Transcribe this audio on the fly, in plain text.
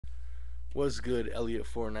What's good,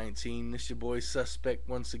 Elliot419? This your boy Suspect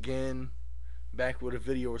once again, back with a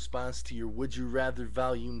video response to your Would You Rather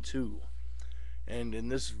Volume 2. And in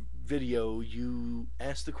this video, you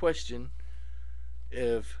asked the question,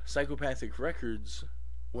 if Psychopathic Records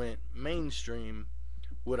went mainstream,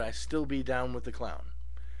 would I still be down with the clown?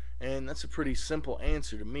 And that's a pretty simple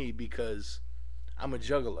answer to me because I'm a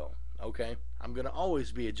juggalo, okay? I'm gonna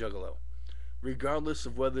always be a juggalo, regardless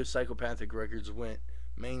of whether Psychopathic Records went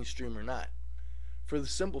mainstream or not. For the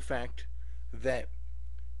simple fact that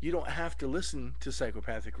you don't have to listen to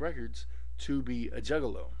Psychopathic Records to be a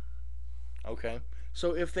juggalo. Okay?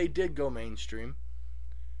 So if they did go mainstream,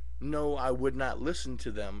 no, I would not listen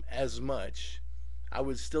to them as much. I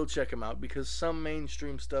would still check them out because some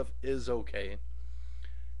mainstream stuff is okay.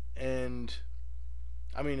 And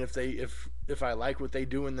I mean, if I like what they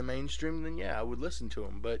do in the mainstream, then yeah, I would listen to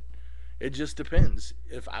them. But it just depends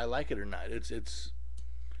if I like it or not.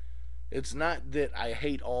 It's not that I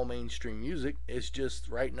hate all mainstream music. It's just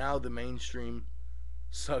right now the mainstream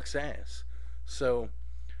sucks ass. So,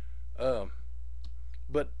 uh,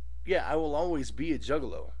 but yeah, I will always be a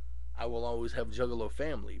juggalo. I will always have juggalo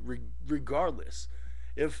family, regardless.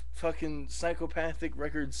 If fucking Psychopathic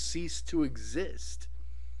Records ceased to exist,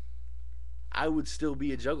 I would still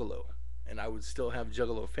be a juggalo, and I would still have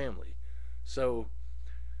juggalo family. So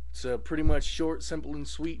it's a pretty much short, simple, and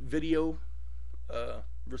sweet video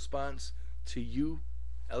response to you,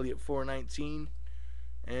 Elliot419,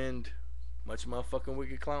 and much motherfucking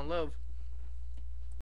wicked clown love.